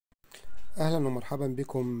أهلا ومرحبا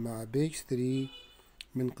بكم مع بيج 3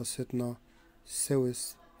 من قصتنا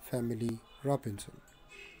سويس فاميلي روبنسون.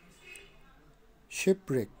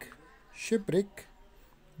 شيبريك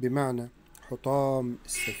بمعنى حطام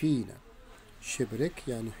السفينة. شيبريك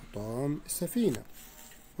يعني حطام السفينة.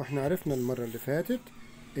 واحنا عرفنا المرة اللي فاتت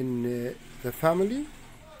ان the family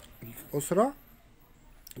الأسرة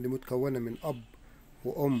اللي متكونة من أب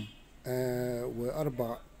وأم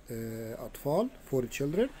وأربع أطفال 4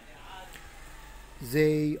 children.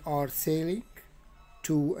 They are sailing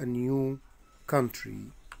to a new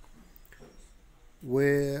country.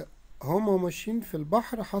 وهما ماشيين في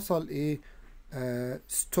البحر حصل ايه؟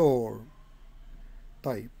 storm.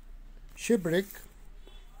 طيب shipwreck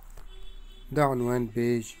ده عنوان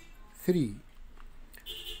بيج 3.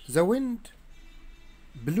 the wind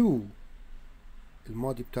blew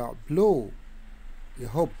الماضي بتاع blow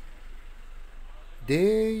يهب.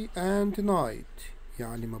 day and night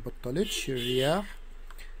يعني ما بطلتش الرياح.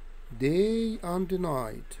 day and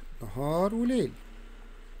night نهار وليل.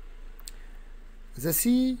 the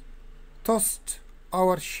sea tossed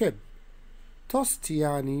our ship. tossed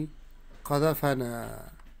يعني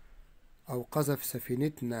قذفنا أو قذف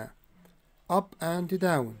سفينتنا. up and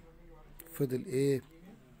down فضل إيه؟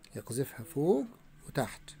 يقذفها فوق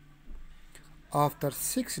وتحت. after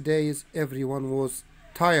 6 days everyone was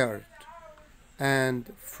tired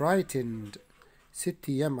and frightened. 6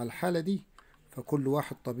 أيام على الحالة دي فكل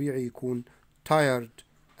واحد طبيعي يكون tired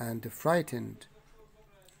and frightened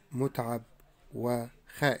متعب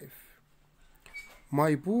وخائف.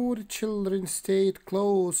 My poor children stayed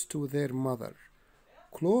close to their mother.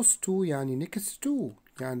 close to يعني next to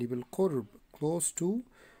يعني بالقرب. close to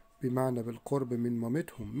بمعنى بالقرب من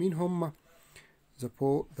مامتهم. مين هم؟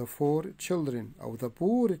 the four children أو the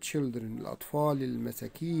poor children الأطفال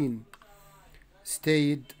المساكين.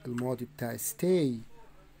 stayed الماضي بتاع stay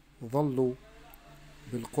ظلوا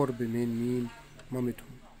بالقرب من مين؟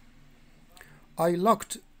 مامتهم. I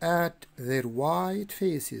looked at their white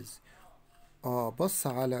faces. بص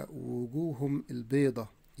على وجوههم البيضة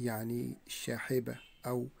يعني الشاحبة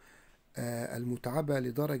أو المتعبة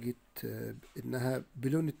لدرجة إنها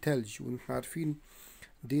بلون التلج. ونحن عارفين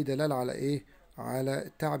دي دلالة على إيه؟ على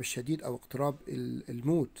التعب الشديد أو اقتراب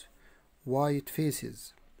الموت. white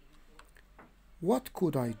faces. what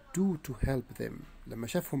could I do to help them؟ لما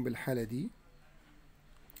شافهم بالحالة دي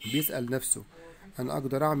بيسأل نفسه أنا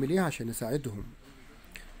أقدر أعمل إيه عشان أساعدهم.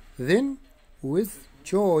 then with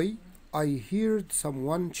joy I heard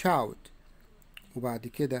someone shout. وبعد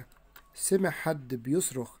كده سمع حد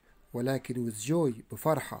بيصرخ ولكن with joy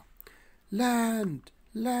بفرحة. land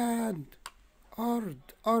land أرض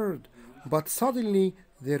أرض. but suddenly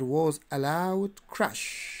there was a loud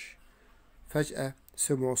crash. فجأة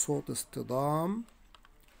سمعوا صوت اصطدام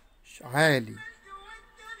عالي.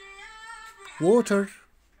 water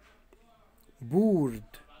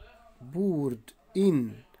poured in.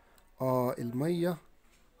 المية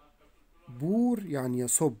بور يعني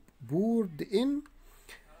يصب. poured in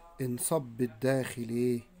انصب داخل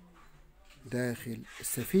ايه؟ داخل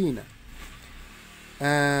السفينة.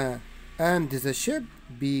 and the ship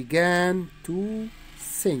began to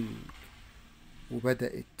sink.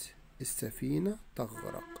 وبدأت السفينة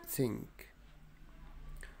تغرق. sink.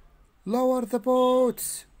 lower the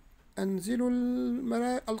boats. انزلوا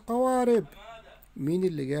القوارب. مين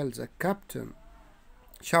اللي قال؟ the captain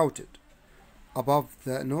shouted above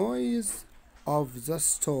the noise of the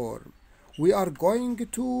storm. we are going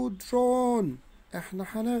to drown. احنا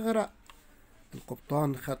هنغرق.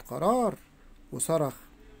 القبطان خد قرار وصرخ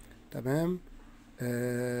تمام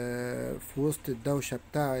في وسط الدوشة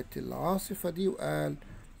بتاعة العاصفة دي وقال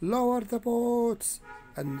lower the boats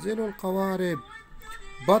انزلوا القوارب.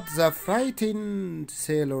 but the frightened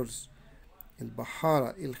sailors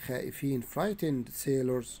البحارة الخائفين frightened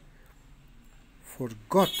sailors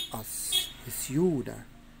forgot us نسيونا.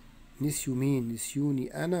 نسيوا مين؟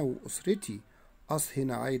 نسيوني أنا وأسرتي. أص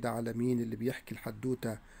هنا عايدة على مين اللي بيحكي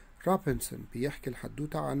الحدوتة؟ رابنسون بيحكي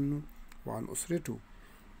الحدوتة عنه وعن أسرته.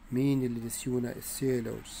 مين اللي نسيونا؟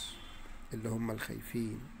 السيلورز اللي هم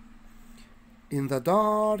الخايفين. in the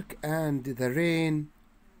dark and the rain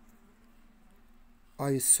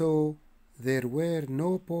I saw there were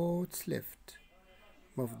no boats left.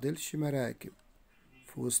 مفضلش مراكب.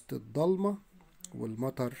 في وسط الضلمة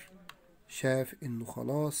والمطر شاف انه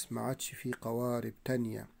خلاص ما عادش فيه قوارب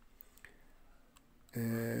تانية.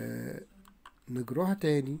 نقراها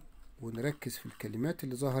تاني ونركز في الكلمات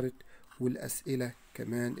اللي ظهرت والأسئلة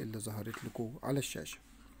كمان اللي ظهرت لكم على الشاشة.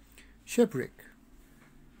 shipwreck.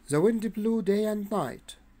 the wind blew day and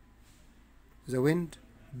night. the wind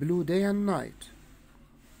blew day and night.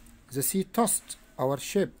 the sea tossed our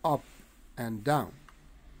ship up and down.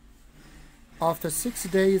 After 6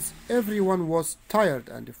 days, everyone was tired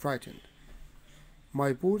and frightened.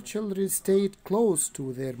 My poor children stayed close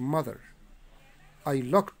to their mother. I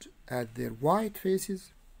looked at their white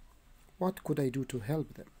faces. What could I do to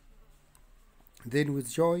help them? Then,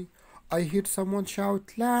 with joy, I heard someone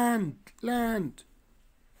shout, "Land! Land!"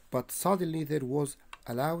 But suddenly there was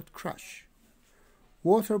a loud crash.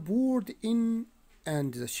 Water poured in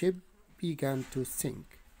and the ship began to sink.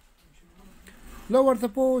 "Lower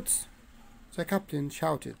the boats!" the captain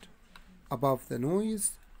shouted above the noise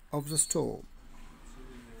of the storm.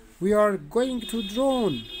 "We are going to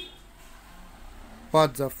drown!"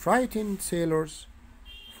 But the frightened sailors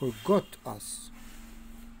forgot us.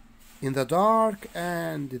 In the dark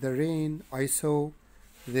and the rain, I saw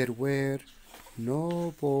there were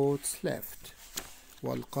no boats left.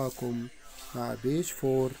 وألقاكم مع بيج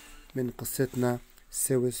 4 من قصتنا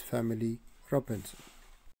سويس فاميلي روبنسون.